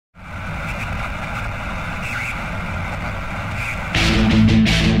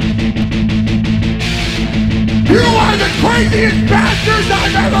craziest bastards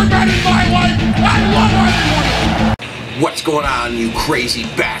I've ever met in my life. I love everyone. What's going on, you crazy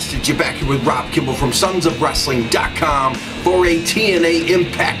bastards? You're back here with Rob Kimball from sonsofwrestling.com for a TNA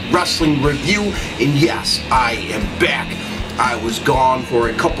Impact Wrestling review. And yes, I am back. I was gone for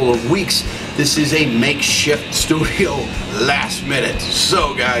a couple of weeks. This is a makeshift studio last minute.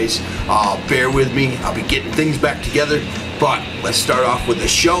 So guys, bear with me. I'll be getting things back together. But let's start off with the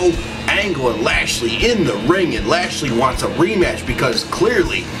show. Angle and Lashley in the ring, and Lashley wants a rematch because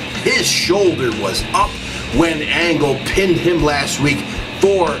clearly his shoulder was up when Angle pinned him last week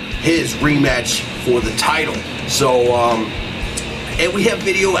for his rematch for the title. So, and we have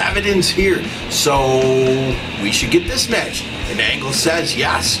video evidence here, so we should get this match. And Angle says,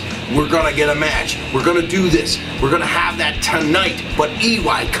 yes, we're gonna get a match. We're gonna do this. We're gonna have that tonight. But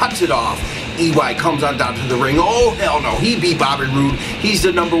EY cuts it off. EY comes on down to the ring. Oh, hell no. He beat Bobby Roode. He's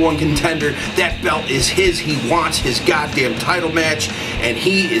the #1 contender. That belt is his. He wants his goddamn title match, and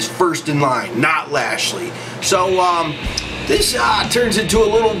he is first in line, not Lashley. So, this turns into a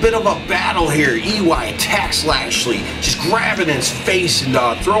little bit of a battle here. EY attacks Lashley, just grabbing his face and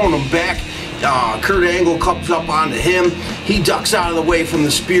throwing him back. Kurt Angle comes up onto him. He ducks out of the way from the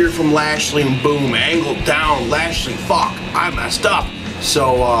spear from Lashley, and boom, Angle down. Lashley, fuck, I messed up.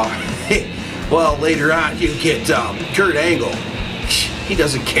 So, well, later on you get Kurt Angle. He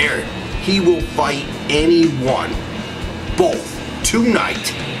doesn't care. He will fight anyone. Both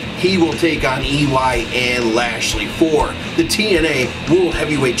tonight. He will take on EY and Lashley for the TNA World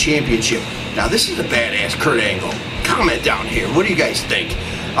Heavyweight Championship. Now, this is a badass Kurt Angle. Comment down here. What do you guys think?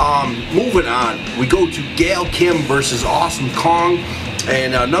 Moving on, we go to Gail Kim versus Awesome Kong,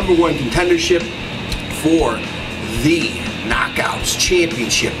 and #1 contendership for the Knockouts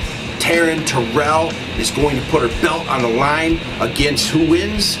Championship. Taryn Terrell is going to put her belt on the line against who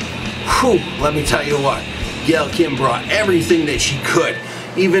wins? Whew, let me tell you what, Gail Kim brought everything that she could.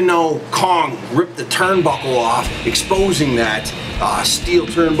 Even though Kong ripped the turnbuckle off, exposing that steel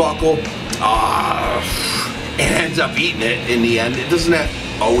turnbuckle, and ends up eating it in the end. It doesn't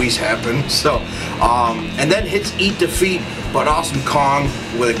always happen. So, and then hits Eat Defeat, but Awesome Kong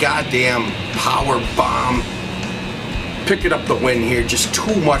with a goddamn power bomb, picking up the win here. Just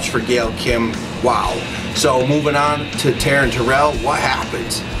too much for Gail Kim. Wow. So moving on to Taryn Terrell, what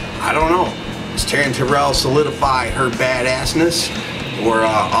happens? I don't know. Does Taryn Terrell solidify her badassness, or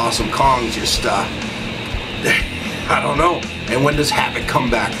Awesome Kong just I don't know. And when does Havoc come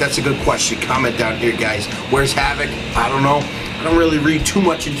back? That's a good question. Comment down here, guys. Where's Havoc? I don't know. I don't really read too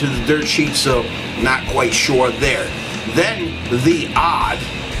much into the dirt sheet, so not quite sure there. Then the odd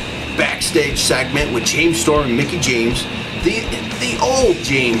backstage segment with James Storm and Mickie James. The old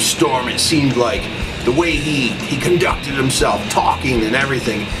James Storm, it seemed like, the way he conducted himself, talking and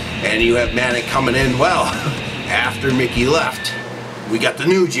everything. And you have Manic coming in. Well, after Mickie left, we got the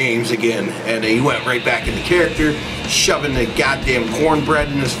new James again, and he went right back into character, shoving the goddamn cornbread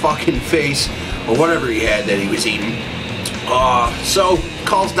in his fucking face, or whatever he had that he was eating. So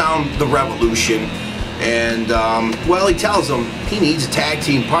calls down the Revolution, and well, he tells them he needs a tag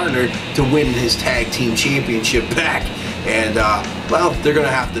team partner to win his tag team championship back, and well, they're gonna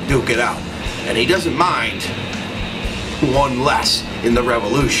have to duke it out, and he doesn't mind one less in the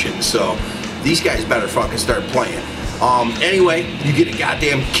Revolution. So these guys better fucking start playing. Anyway, you get a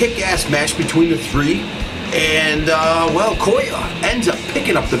goddamn kick-ass match between the three, and well, Koya ends up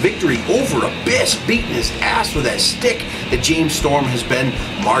picking up the victory over Abyss, beating his ass with that stick that James Storm has been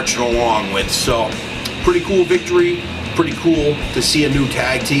marching along with. So, pretty cool victory, pretty cool to see a new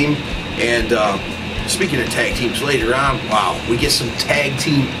tag team. And speaking of tag teams later on, wow, we get some tag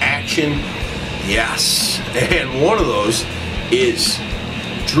team action. Yes, and one of those is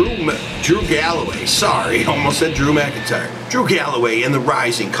Drew Galloway. Sorry, almost said Drew McIntyre. Drew Galloway in the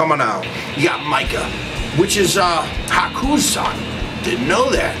Rising coming out. You got Micah, which is Haku's son. Didn't know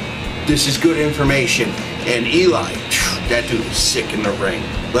that. This is good information. And Eli, that dude is sick in the ring.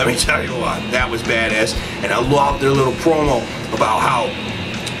 Let me tell you what, that was badass. And I love their little promo about how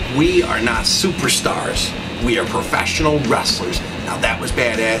we are not superstars. We are professional wrestlers. Now that was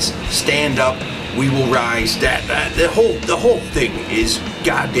badass. Stand up, we will rise. The whole thing is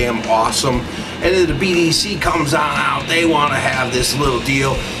goddamn awesome. And then the BDC comes on out. They want to have this little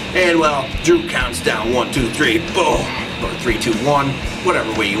deal. And well, Drew counts down 1, 2, 3, boom, or 3, 2, 1,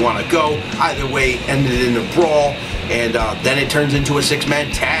 whatever way you want to go. Either way, ended in a brawl. And then it turns into a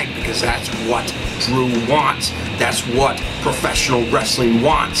 6-man tag, because that's what Drew wants. That's what professional wrestling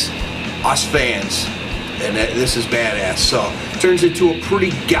wants. Us fans. And this is badass. So, turns into a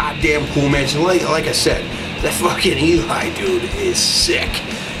pretty goddamn cool match. And like I said, that fucking Eli dude is sick.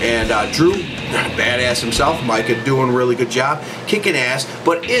 And Drew, badass himself, Micah doing a really good job, kicking ass.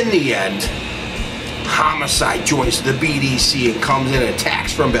 But in the end, Homicide joins the BDC and comes in,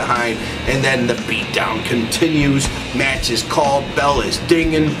 attacks from behind, and then the beatdown continues. Match is called, bell is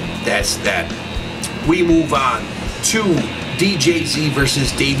dinging. That's that. We move on to DJZ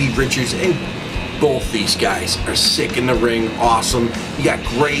versus Davey Richards, and both these guys are sick in the ring, awesome. You got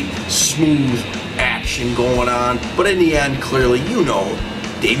great, smooth action going on, but in the end, clearly, you know,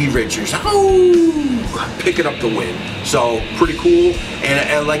 Davey Richards, picking up the win. So, pretty cool, and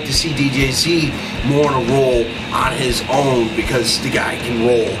I like to see DJZ more on a roll on his own because the guy can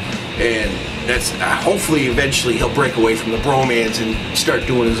roll, and that's hopefully eventually he'll break away from the bromance and start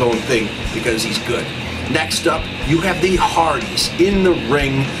doing his own thing because he's good. Next up, you have the Hardys in the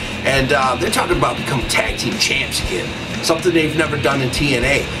ring, and they're talking about becoming tag team champs again, something they've never done in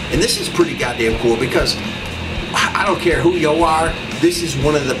TNA, and this is pretty goddamn cool because I don't care who you are, this is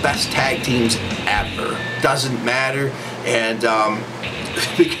one of the best tag teams ever. Doesn't matter, and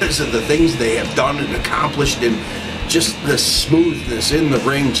because of the things they have done and accomplished and just the smoothness in the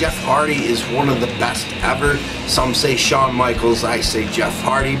ring, Jeff Hardy is one of the best ever. Some say Shawn Michaels, I say Jeff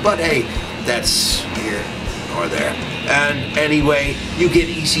Hardy, but hey, that's here or there. And anyway, you get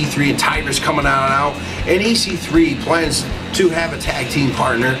EC3 and Tiger's coming on out, and EC3 plans to have a tag team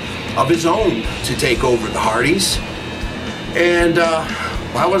partner of his own to take over the Hardys. And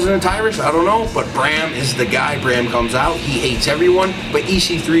why wasn't it Tyrus? I don't know, but Bram is the guy. Bram comes out, he hates everyone, but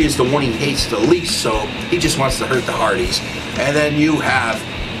EC3 is the one he hates the least, so he just wants to hurt the Hardys. And then you have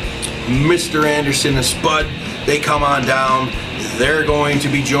Mr. Anderson and Spud. They come on down. They're going to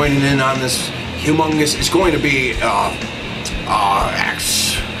be joining in on this humongous, it's going to be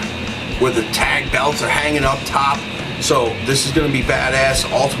X, where the tag belts are hanging up top. So this is going to be badass.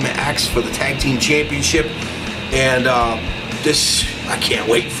 Ultimate X for the Tag Team Championship. And this, I can't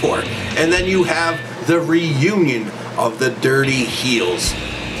wait for it. And then you have the reunion of the Dirty Heels.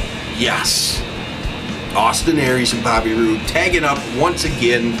 Yes. Austin Aries and Bobby Roode tagging up once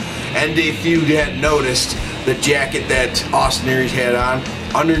again. And if you had noticed the jacket that Austin Aries had on,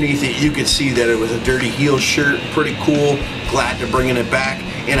 underneath it you could see that it was a Dirty Heels shirt. Pretty cool. Glad they're bringing it back.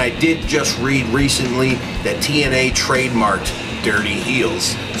 And I did just read recently that TNA trademarked Dirty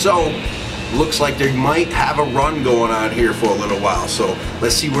Heels. So looks like they might have a run going on here for a little while. So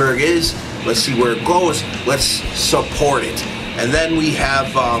let's see where it is. Let's see where it goes. Let's support it. And then we have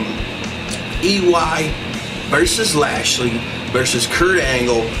EY versus Lashley versus Kurt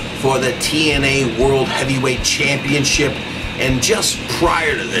Angle for the TNA World Heavyweight Championship. And just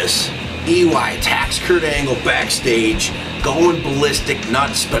prior to this, EY attacks Kurt Angle backstage, going ballistic,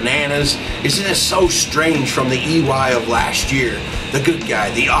 nuts, bananas. Isn't it so strange from the EY of last year? The good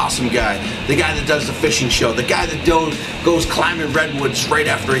guy, the awesome guy, the guy that does the fishing show, the guy that goes climbing redwoods right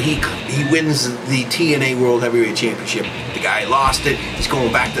after he wins the TNA World Heavyweight Championship. The guy lost it, he's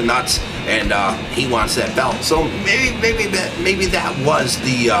going back to nuts, and he wants that belt. So maybe that was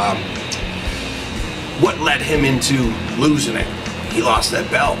the what led him into losing it. He lost that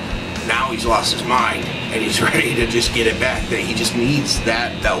belt. Now he's lost his mind and he's ready to just get it back. He just needs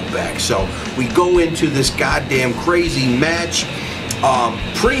that belt back. So we go into this goddamn crazy match.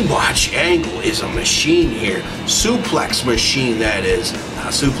 Pretty much Angle is a machine here. Suplex machine, that is.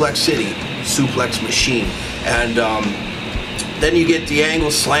 Not Suplex City, Suplex machine. And then you get the Angle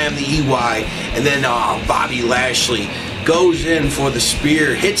slam, the EY, and then Bobby Lashley goes in for the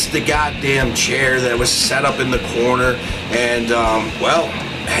spear, hits the goddamn chair that was set up in the corner, and well,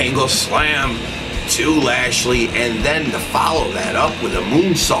 Angle slam to Lashley, and then to follow that up with a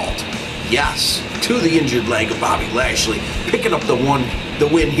moonsault. Yes, to the injured leg of Bobby Lashley, picking up the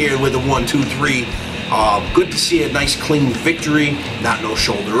win here with a 1-2-3. Good to see a nice clean victory. Not no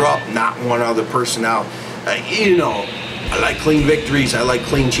shoulder up, not one other person out. You know, I like clean victories. I like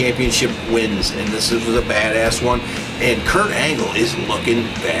clean championship wins, and this was a badass one. And Kurt Angle is looking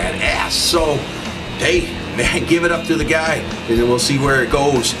badass. So, hey, man, give it up to the guy, and then we'll see where it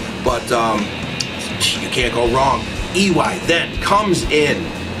goes. But you can't go wrong. EY then comes in.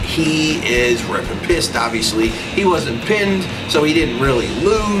 He is ripping pissed, obviously. He wasn't pinned, so he didn't really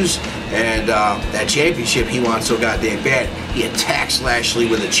lose. And that championship he wants so goddamn bad. He attacks Lashley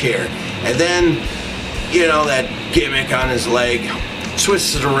with a chair. And then, you know, that gimmick on his leg,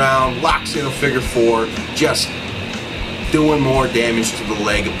 twists it around, locks in a figure four, just doing more damage to the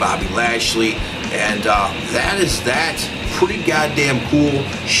leg of Bobby Lashley. And that is that. Pretty goddamn cool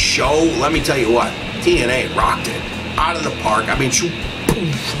show. Let me tell you what, TNA rocked it out of the park. I mean, shoot,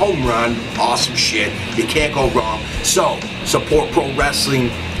 boom, home run, awesome shit. You can't go wrong. So support pro wrestling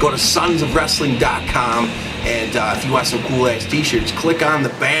Go to sonsofwrestling.com, and if you want some cool ass t-shirts, click on the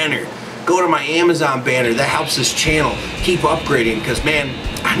banner. Go to my Amazon banner. That helps this channel keep upgrading, because man,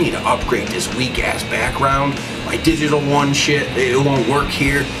 I need to upgrade this weak ass background. My digital one shit, it won't work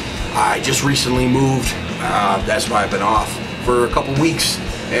here. I just recently moved. That's why I've been off for a couple weeks.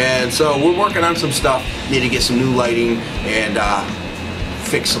 And so we're working on some stuff. Need to get some new lighting and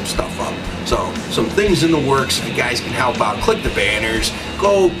fix some stuff up. So some things in the works. If you guys can help out, click the banners.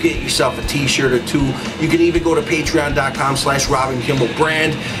 Go get yourself a t-shirt or two. You can even go to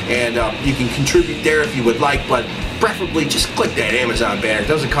patreon.com/RobinKimballBrand, and you can contribute there if you would like, but preferably just click that Amazon banner. It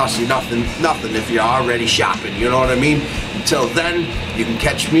doesn't cost you nothing if you're already shopping, you know what I mean? Until then, you can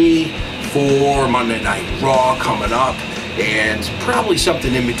catch me for Monday Night Raw coming up, and probably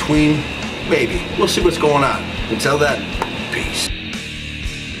something in between, maybe. We'll see what's going on. Until then,